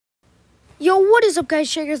Yo, what is up, guys?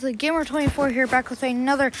 Shakers the Gamer24 here, back with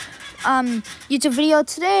another YouTube video.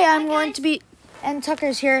 Today I'm going to be, and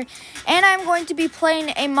Tucker's here, and I'm going to be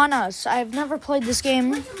playing Among Us. I've never played this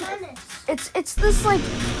game. It's this like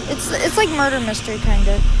it's like murder mystery kind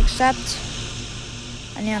of, except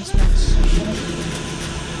announcements.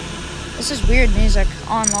 This is weird music.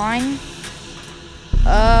 Online.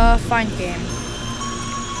 Find game.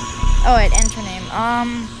 Oh wait, enter name.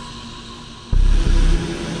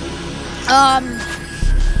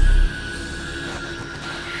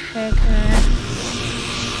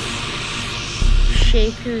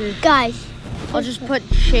 Shaker. Guys, I'll just put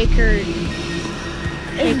Shaker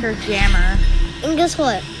Jammer. and guess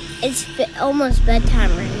what? It's almost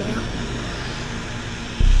bedtime right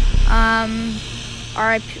now.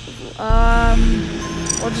 Alright,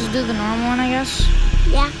 we'll just do the normal one, I guess.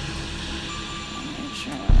 Yeah.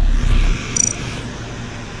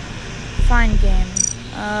 Find game.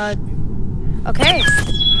 Okay.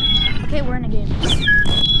 Okay, we're in a game.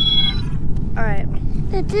 Alright.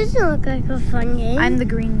 That doesn't look like a fun game. I'm the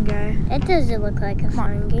green guy. It doesn't look like a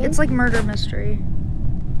fun game. It's like murder mystery.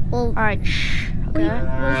 Well, Alright, shh. Okay.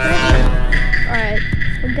 Alright.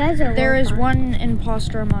 well, guys are There is robots. one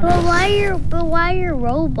imposter among But us. why are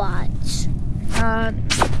robots?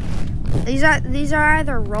 These are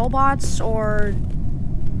either robots or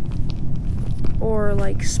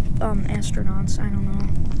like astronauts. I don't know.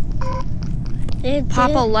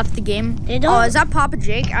 Papa left the game. They don't. Oh, is that Papa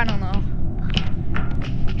Jake? I don't know.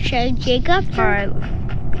 Sir Jacobs? All right.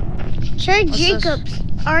 Sir What's Jacobs,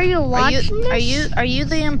 are you watching this? Are you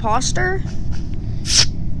the imposter? Is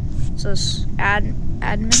this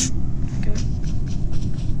admin? Okay.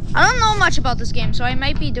 I don't know much about this game, so I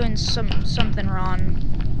might be doing something wrong.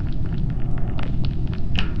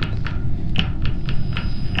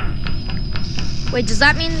 Wait, does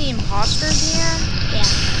that mean the imposter's here? Yeah.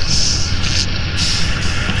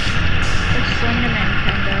 It's Slenderman,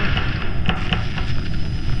 kinda.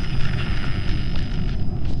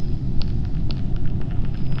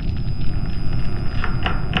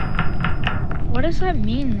 What does that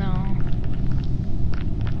mean, though?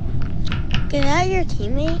 Is that your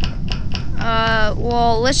teammate?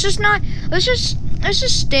 Well, let's just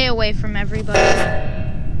stay away from everybody.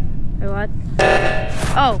 Wait, what?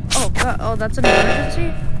 Oh, that's an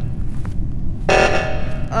emergency?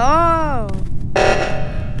 Oh.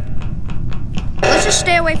 Let's just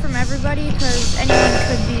stay away from everybody, because anyone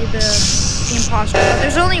could be the imposter. But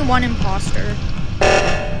there's only one imposter.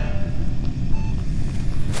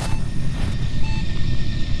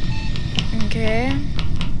 Okay.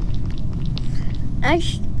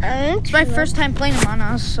 It's my first time playing Among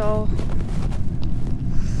Us, so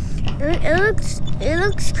it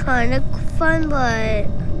looks kind of fun, but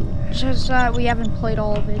it's just that we haven't played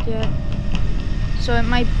all of it yet, so it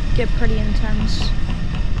might get pretty intense.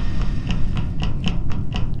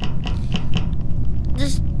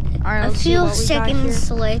 just All right, a let's see few what we got here.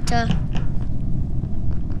 seconds later.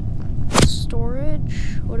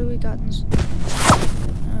 Storage. What do we got in?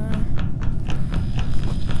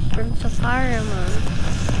 Burn the fire mode.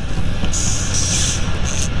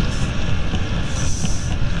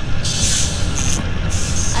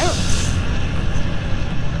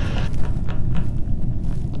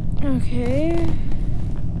 Okay.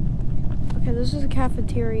 Okay, this is a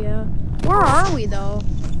cafeteria. Where are we, though?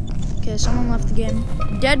 Okay, someone left the game.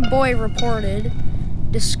 Dead boy reported.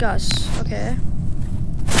 Discuss. Okay.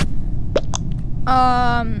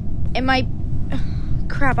 It might...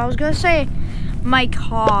 Crap, I was gonna say Mike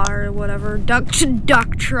Haw or whatever. Duck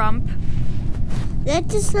Trump. That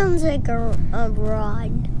just sounds like a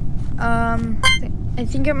rod. I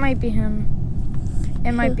think it might be him.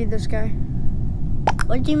 It might be this guy.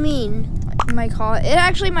 What do you mean? Mike Haw. It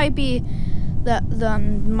actually might be the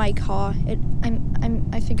Mike Haw. I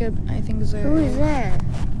think is Who is that?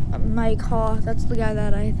 Mike Haw. That's the guy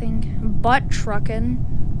that I think. Butt trucking.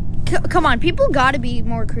 Come on, people gotta be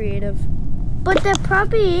more creative. But that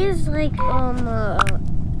probably is like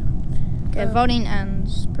Okay, voting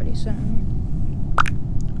ends pretty soon.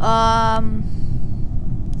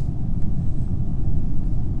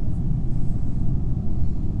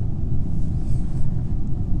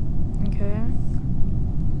 Okay.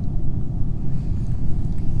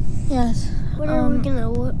 Yes. What are we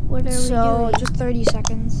gonna? What are we So doing? just 30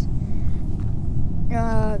 seconds.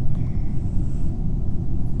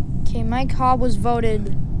 Okay, Mike Haw was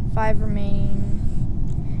voted. 5 remaining.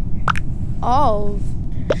 Oh,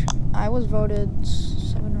 I was voted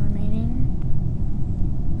 7 remaining.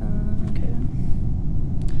 Okay.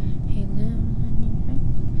 Hey,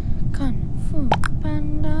 Kung Fu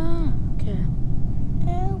Panda. Okay.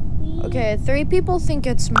 Okay, 3 people think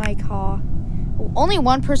it's Mike Haw. Only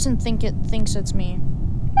 1 person thinks it's me.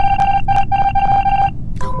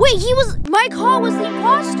 Wait, Mike Haw was the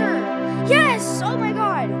imposter. Yes! Oh my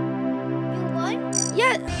god. You won?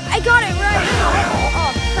 Yeah, I got it right.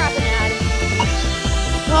 Oh, crap, an ad.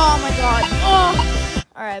 Oh my god. Oh.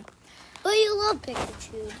 All right. Oh, you love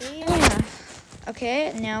Pikachu, do you? Yeah.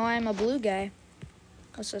 Okay, now I'm a blue guy.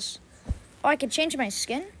 What's this? Oh, I can change my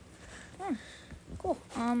skin? Hmm. Cool.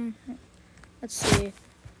 Let's see.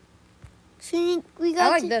 So we I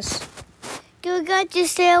got like this. We got to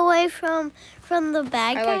stay away from the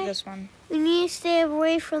bad guy. I like this one. We need to stay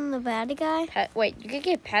away from the bad guy. Wait, you can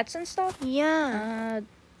get pets and stuff? Yeah.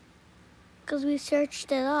 Because we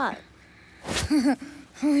searched it up.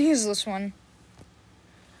 I'll use this one.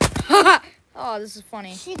 Oh, this is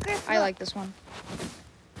funny. Secret. I like this one.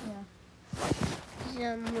 We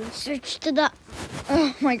searched it up.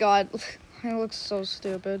 Oh my god. It looks so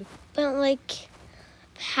stupid. But like,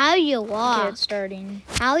 how you walk? Okay, it's starting.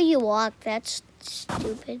 How you walk? That's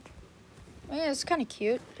stupid. Yeah, it's kind of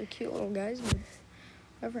cute. They're cute little guys. But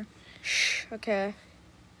whatever. Shh. Okay.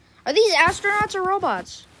 Are these astronauts or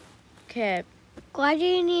robots? Okay. Why do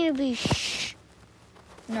you need to be shh?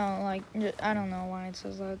 No, like, I don't know why it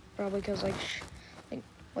says that. Probably because, like,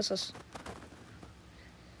 what's this?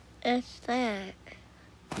 It's that.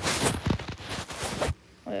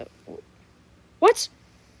 Wait, what?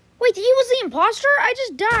 Wait, he was the imposter? I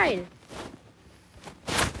just died.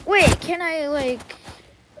 Wait, can I, like...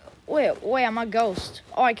 Wait, I'm a ghost.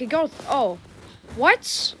 Oh, I could go... Oh.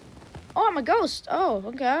 What? Oh, I'm a ghost. Oh,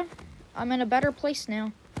 okay. I'm in a better place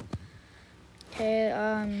now. Okay,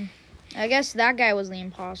 I guess that guy was the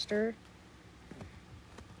imposter.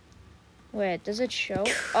 Wait, does it show?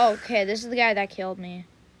 Oh, okay, this is the guy that killed me.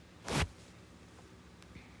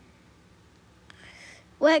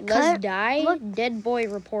 What? Let's die. Look. Dead boy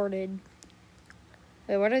reported.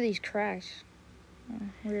 Wait, what are these cracks? Oh,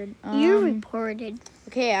 weird. You reported.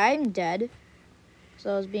 Okay, I'm dead.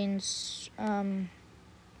 So I was being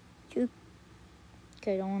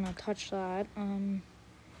Okay, don't want to touch that.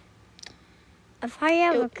 If I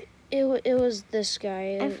have It was this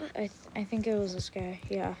guy. I think it was this guy.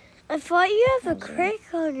 Yeah. I thought you have a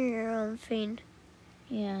crack on your own thing.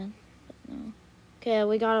 Yeah. But no. Okay,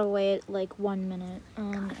 we gotta wait like 1 minute.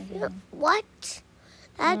 Again. What?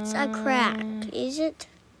 That's a crack, is it?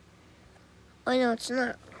 Oh no, it's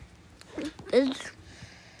not. Does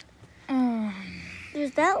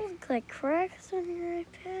that look like cracks on your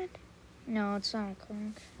iPad? No, it's not a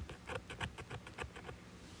crack.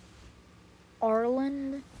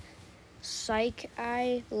 Arland, Psych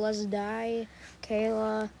Eye, Let's Die,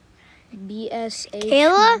 Kayla, BSH.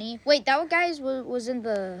 Kayla? Money. Wait, that guy was in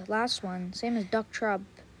the last one. Same as Duck Trump.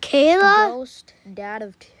 Kayla? Ghost, Dad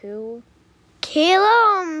of 2.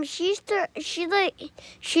 Kayla, she's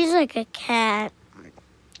like a cat.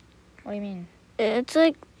 What do you mean? It's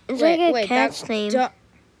like a cat's name.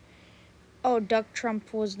 Duck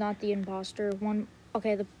Trump was not the imposter.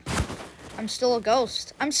 Okay, I'm still a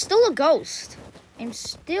ghost. I'm still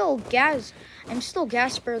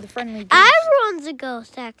Gasper the friendly ghost. Everyone's a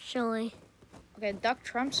ghost, actually. Okay, Duck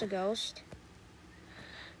Trump's a ghost.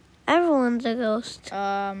 Everyone's a ghost.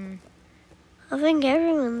 I think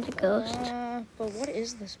everyone's a ghost. But what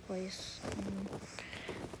is this place?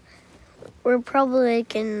 We're probably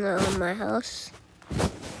like in my house.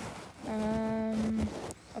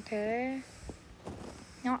 Okay.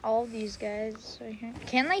 Not all of these guys are here.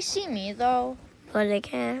 Can they see me though? But they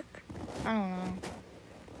can't. I don't know.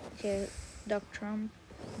 Okay, Duck Trump,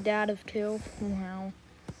 Dad of 2. Wow,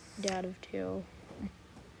 Dad of 2.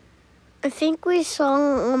 I think we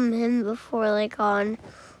saw him before, like on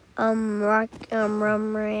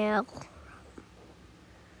Rum Rail.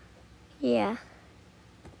 Yeah.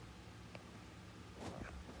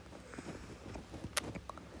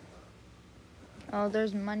 Oh,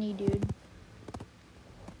 there's money, dude.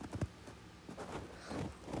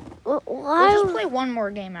 Why? We'll just play one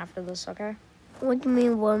more game after this, okay? What do you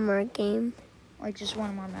mean one more game? Like just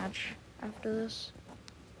one more match after this.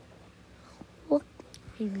 What?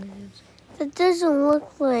 He muted. That doesn't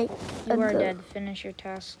look like You are dead. Finish your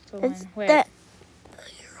task to win. Wait.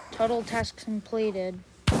 Total tasks completed.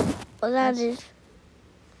 Well, is.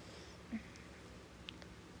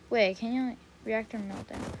 Wait, can you reactor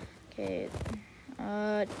meltdown? Okay.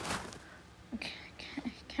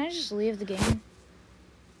 Can I just leave the game?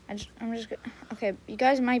 I'm just gonna. Okay, you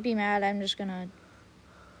guys might be mad. I'm just gonna.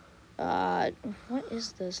 What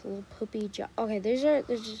is this little poopy job? Okay, there's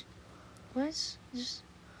just. What's just.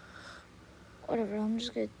 Whatever. I'm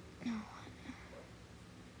just gonna. No.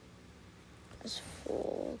 That's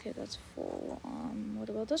full. Okay, that's full. What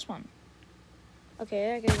about this one?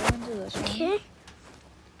 Okay, I can go into this one. Okay.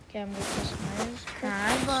 Okay, I'm gonna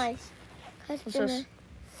customize. Nice. What's this?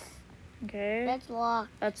 Okay. That's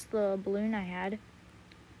locked. That's the balloon I had.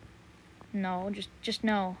 No, just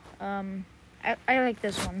no. I like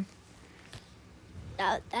this one.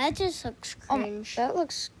 That just looks cringe. That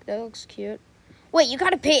looks cute. Wait, you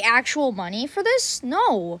gotta pay actual money for this?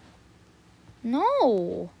 No.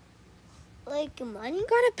 Like money? You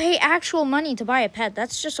gotta pay actual money to buy a pet.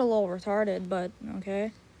 That's just a little retarded, but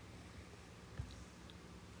okay.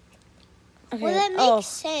 Okay. Well, that makes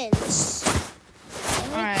sense.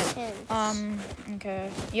 Alright.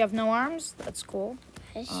 Okay. You have no arms? That's cool.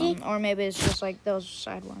 Or maybe it's just like those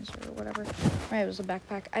side ones or whatever. Maybe it was a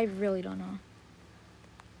backpack. I really don't know.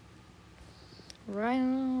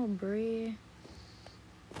 Rhino, Bree.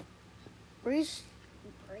 Bree?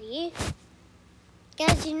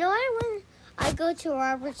 Guys, you know when I go to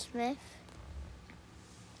Robert Smith?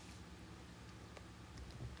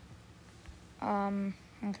 Okay.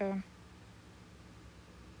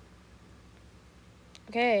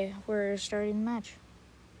 Okay, we're starting the match.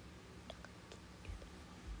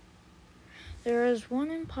 There is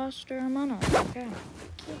one imposter among us. Okay.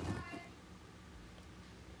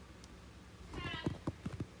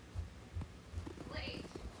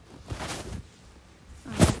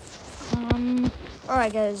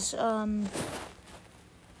 Alright guys, okay.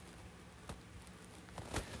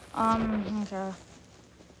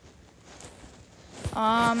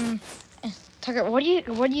 Tucker, what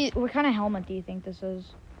kind of helmet do you think this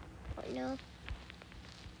is? I know.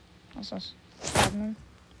 What's this? Admin?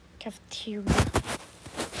 Cafeteria.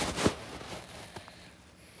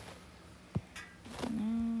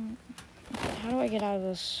 Okay, how do I get out of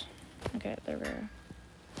this? Okay, there we are.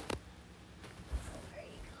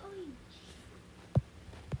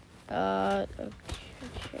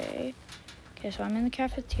 Okay. Okay, so I'm in the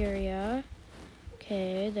cafeteria.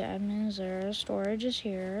 Okay, the admin is there. Storage is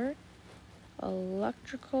here.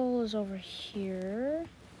 Electrical is over here.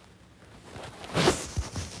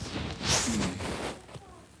 Let's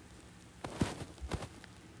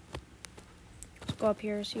go up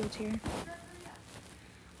here, see what's here.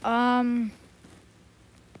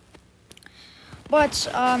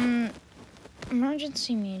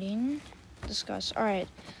 Emergency meeting. Discuss. Alright.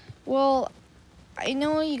 Well, I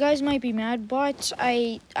know you guys might be mad, but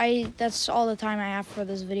that's all the time I have for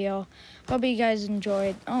this video. Hope you guys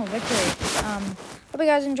enjoyed. Oh, victory. Hope you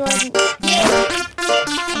guys enjoyed.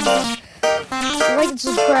 Like and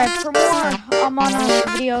subscribe for more Among Us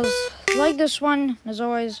videos like this one. As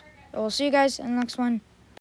always, I will see you guys in the next one.